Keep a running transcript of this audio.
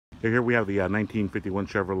Here we have the 1951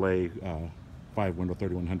 Chevrolet 5-window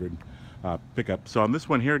 3100 pickup. So on this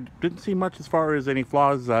one here, didn't see much as far as any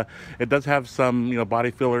flaws. It does have some,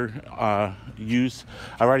 body filler use.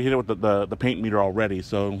 I already hit it with the paint meter already,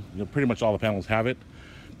 so pretty much all the panels have it.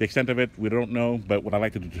 The extent of it, we don't know, but what I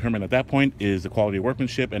like to determine at that point is the quality of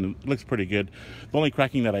workmanship, and it looks pretty good. The only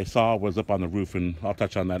cracking that I saw was up on the roof, and I'll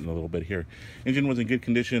touch on that in a little bit here. Engine was in good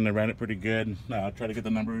condition. I ran it pretty good. Try to get the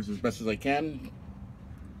numbers as best as I can,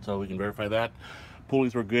 so we can verify that.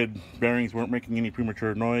 Pulleys were good. Bearings weren't making any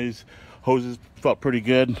premature noise. Hoses felt pretty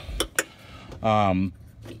good.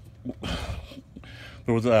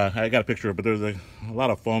 There was I got a picture, but there was a lot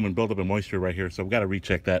of foam and buildup of moisture right here, so we got to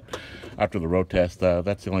recheck that after the road test.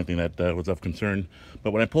 That's the only thing that was of concern.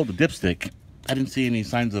 But when I pulled the dipstick, I didn't see any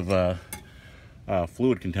signs of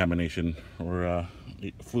fluid contamination or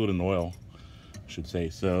fluid in the oil, I should say.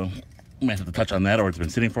 So I might have to touch on that, or it's been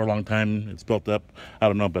sitting for a long time. It's built up. I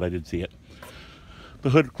don't know, but I did see it. The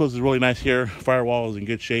hood closes really nice here. Firewall is in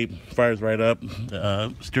good shape. Fires right up.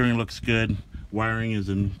 Steering looks good. Wiring is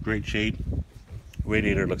in great shape.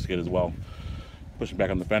 Radiator looks good as well. Push it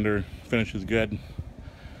back on the fender. Finish is good.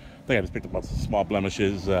 I think I just picked up some small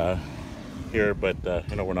blemishes here, but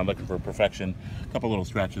we're not looking for perfection. A couple little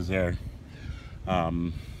scratches there.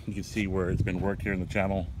 You can see where it's been worked here in the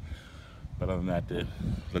channel, but other than that, it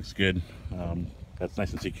looks good. That's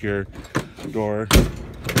nice and secure. Door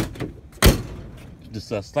just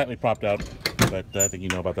slightly propped out, but I think you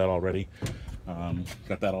know about that already.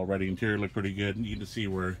 Got that already. Interior looked pretty good. You can just see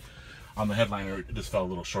where on the headliner it just fell a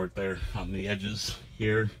little short there on the edges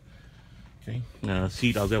here. Okay,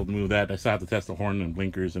 seat, I was able to move that. I still have to test the horn and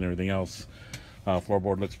blinkers and everything else.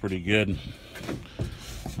 Floorboard looks pretty good.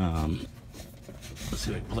 Let's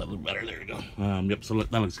see if I can pull that a little better. There we go. Yep, so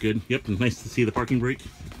that looks good. Yep, and nice to see the parking brake.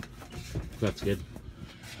 That's good.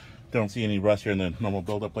 Don't see any rust here in the normal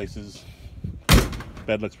build-up places.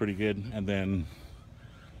 Bed looks pretty good. And then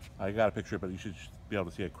I got a picture, but you should be able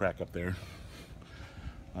to see a crack up there.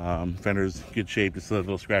 Fender's good shape, just a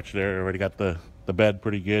little scratch there. Already got the bed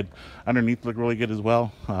pretty good. Underneath look really good as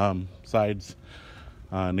well. Sides,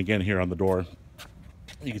 and again here on the door,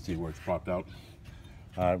 you can see where it's propped out.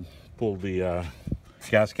 Pulled the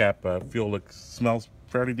gas cap. Fuel smells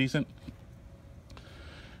fairly decent.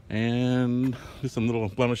 And just some little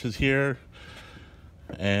blemishes here,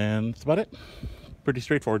 and that's about it. Pretty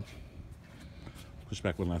straightforward. Push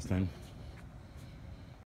back one last time.